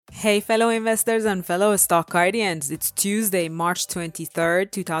Hey fellow investors and fellow stock guardians, it's Tuesday, March 23rd,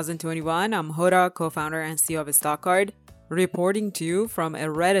 2021. I'm Hoda, co-founder and CEO of StockGuard, reporting to you from a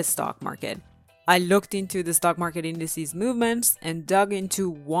red stock market. I looked into the stock market indices movements and dug into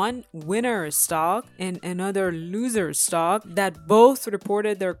one winner stock and another loser stock that both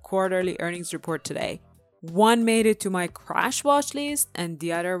reported their quarterly earnings report today. One made it to my crash watch list and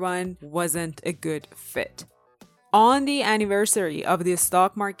the other one wasn't a good fit. On the anniversary of the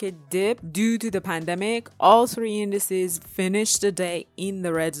stock market dip due to the pandemic, all three indices finished the day in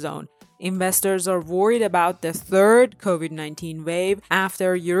the red zone. Investors are worried about the third COVID-19 wave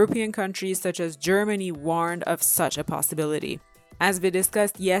after European countries such as Germany warned of such a possibility. As we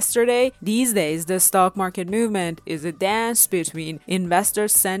discussed yesterday, these days the stock market movement is a dance between investor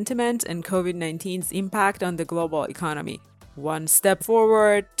sentiment and COVID-19's impact on the global economy. One step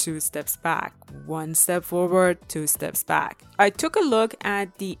forward, two steps back. One step forward, two steps back. I took a look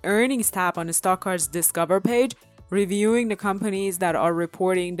at the earnings tab on the StockGuard's Discover page, reviewing the companies that are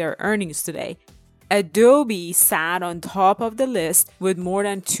reporting their earnings today. Adobe sat on top of the list with more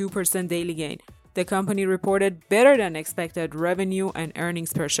than 2% daily gain. The company reported better than expected revenue and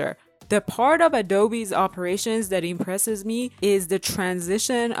earnings per share. The part of Adobe's operations that impresses me is the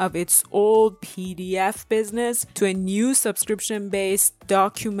transition of its old PDF business to a new subscription-based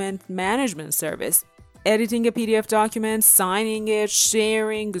document management service. Editing a PDF document, signing it,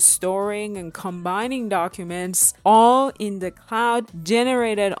 sharing, storing, and combining documents all in the cloud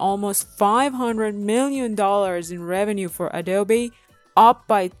generated almost $500 million in revenue for Adobe, up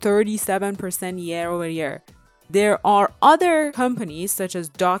by 37% year over year. There are other companies such as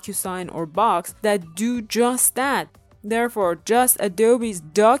DocuSign or Box that do just that. Therefore, just Adobe's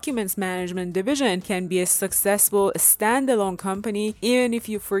Documents Management division can be a successful standalone company even if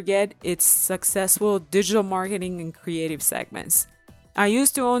you forget its successful digital marketing and creative segments. I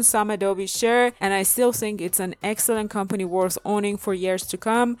used to own some Adobe share and I still think it's an excellent company worth owning for years to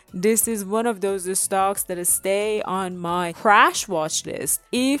come. This is one of those stocks that stay on my crash watch list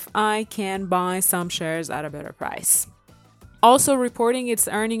if I can buy some shares at a better price. Also reporting its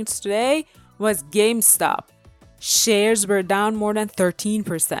earnings today was GameStop. Shares were down more than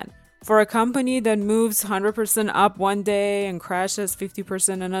 13%. For a company that moves 100% up one day and crashes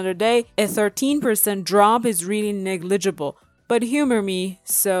 50% another day, a 13% drop is really negligible. But humor me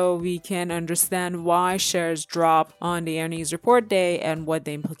so we can understand why shares drop on the earnings report day and what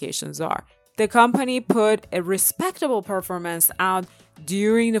the implications are. The company put a respectable performance out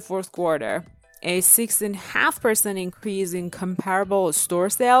during the fourth quarter, a 6.5% increase in comparable store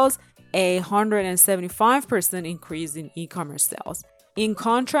sales, a 175% increase in e-commerce sales. In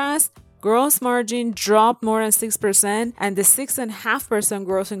contrast, gross margin dropped more than 6%, and the 6.5%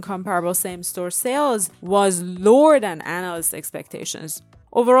 growth in comparable same-store sales was lower than analyst expectations.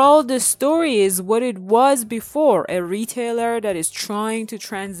 Overall, the story is what it was before, a retailer that is trying to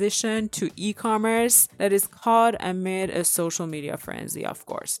transition to e-commerce that is caught amid a social media frenzy, of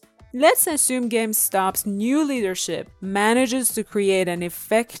course. Let's assume GameStop's new leadership manages to create an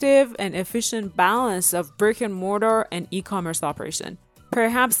effective and efficient balance of brick and mortar and e-commerce operation.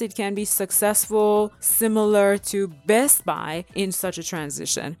 Perhaps it can be successful, similar to Best Buy in such a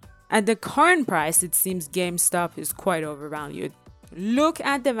transition. At the current price, it seems GameStop is quite overvalued. Look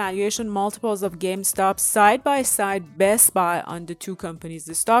at the valuation multiples of GameStop side by side Best Buy on the two companies'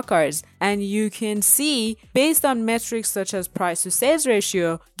 StockGuards, and you can see, based on metrics such as price to sales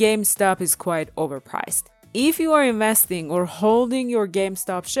ratio, GameStop is quite overpriced. If you are investing or holding your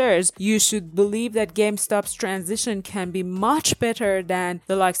GameStop shares, you should believe that GameStop's transition can be much better than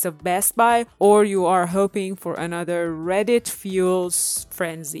the likes of Best Buy, or you are hoping for another Reddit fuels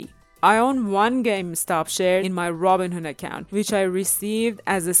frenzy. I own one GameStop share in my Robinhood account, which I received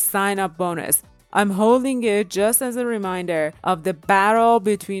as a sign-up bonus. I'm holding it just as a reminder of the battle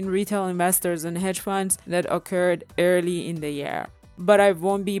between retail investors and hedge funds that occurred early in the year. But I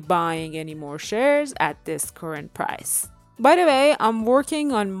won't be buying any more shares at this current price. By the way, I'm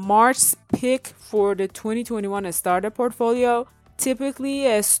working on March's pick for the 2021 startup portfolio. Typically,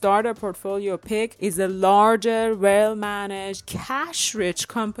 a startup portfolio pick is a larger, well-managed, cash-rich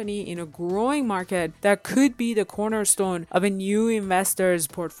company in a growing market that could be the cornerstone of a new investor's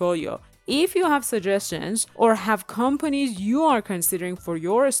portfolio. If you have suggestions or have companies you are considering for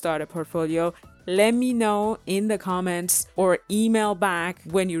your startup portfolio, let me know in the comments or email back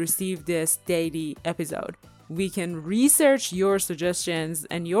when you receive this daily episode. We can research your suggestions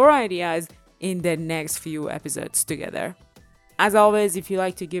and your ideas in the next few episodes together. As always, if you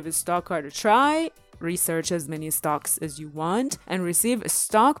like to give StockGuard a try, research as many stocks as you want, and receive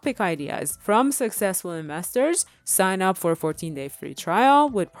stock pick ideas from successful investors, sign up for a 14-day free trial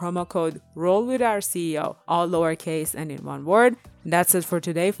with promo code ROLLWITHOURCEO, all lowercase and in one word. That's it for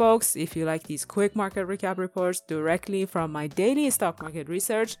today, folks. If you like these quick market recap reports directly from my daily stock market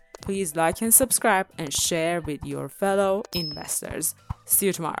research, please like and subscribe and share with your fellow investors. See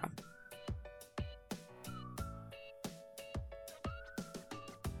you tomorrow.